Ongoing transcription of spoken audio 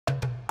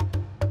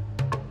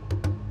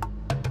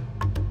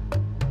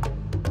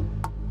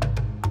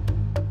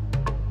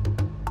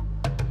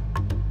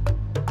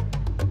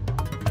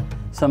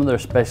Some of their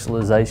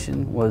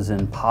specialization was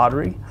in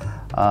pottery.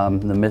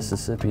 The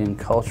Mississippian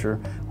culture,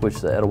 which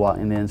the Etowah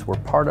Indians were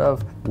part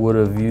of, would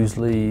have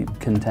usually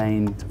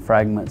contained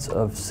fragments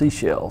of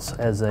seashells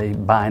as a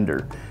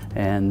binder,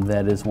 and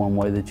that is one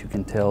way that you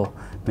can tell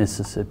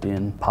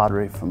Mississippian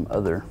pottery from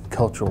other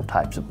cultural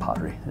types of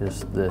pottery,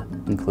 is the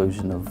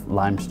inclusion of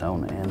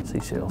limestone and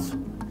seashells.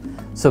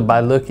 So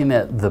by looking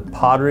at the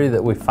pottery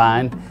that we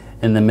find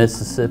in the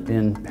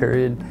Mississippian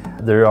period,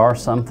 there are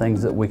some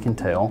things that we can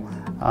tell.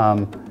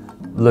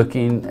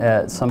 Looking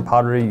at some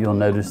pottery, you'll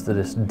notice that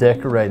it's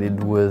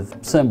decorated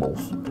with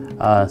symbols,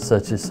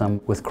 such as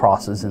some with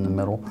crosses in the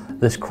middle.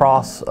 This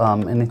cross,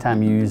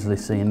 anytime you usually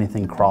see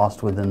anything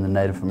crossed within the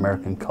Native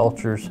American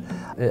cultures,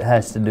 it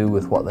has to do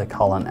with what they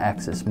call an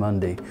axis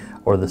mundi,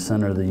 or the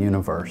center of the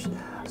universe.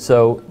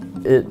 So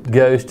it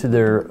goes to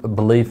their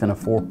belief in a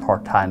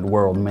four-partite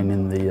world,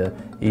 meaning the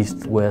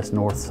east, west,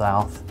 north,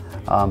 south.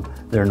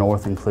 Their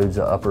north includes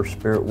the upper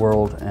spirit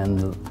world,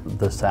 and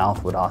the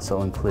south would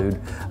also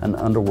include an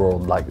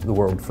underworld, like the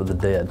world for the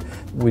dead.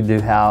 We do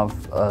have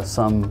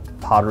some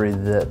pottery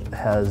that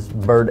has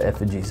bird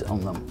effigies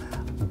on them.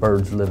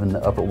 Birds live in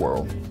the upper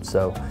world,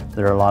 so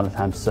they're a lot of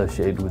times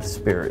associated with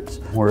spirits.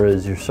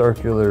 Whereas your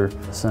circular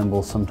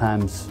symbols,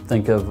 sometimes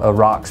think of a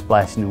rock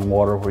splashing in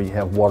water where you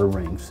have water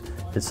rings.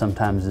 It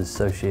sometimes is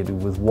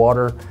associated with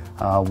water.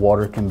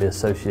 Water can be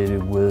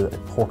associated with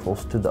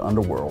portals to the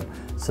underworld,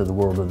 so the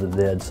world of the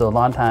dead. So a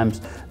lot of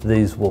times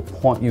these will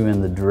point you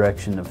in the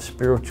direction of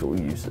spiritual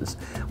uses.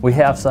 We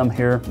have some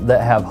here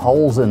that have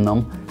holes in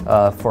them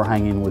for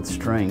hanging with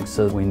strings,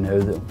 so we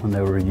know that when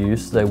they were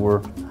used, they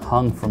were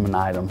hung from an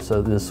item.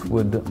 So this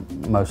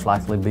would most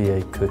likely be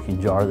a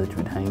cooking jar that you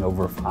would hang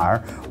over a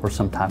fire, or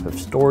some type of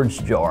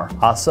storage jar.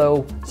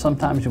 Also,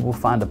 sometimes you will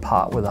find a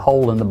pot with a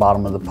hole in the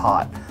bottom of the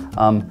pot.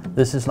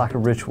 This is like a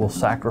ritual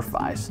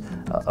sacrifice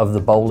of the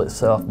bowl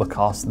itself,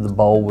 because the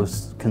bowl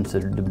was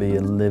considered to be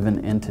a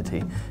living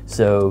entity.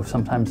 So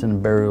sometimes in a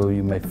burial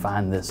you may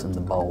find this in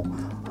the bowl,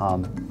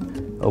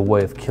 a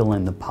way of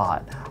killing the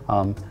pot.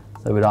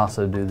 They would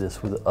also do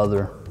this with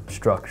other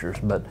structures,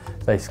 but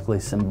basically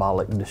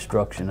symbolic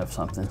destruction of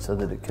something so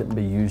that it couldn't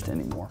be used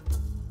anymore.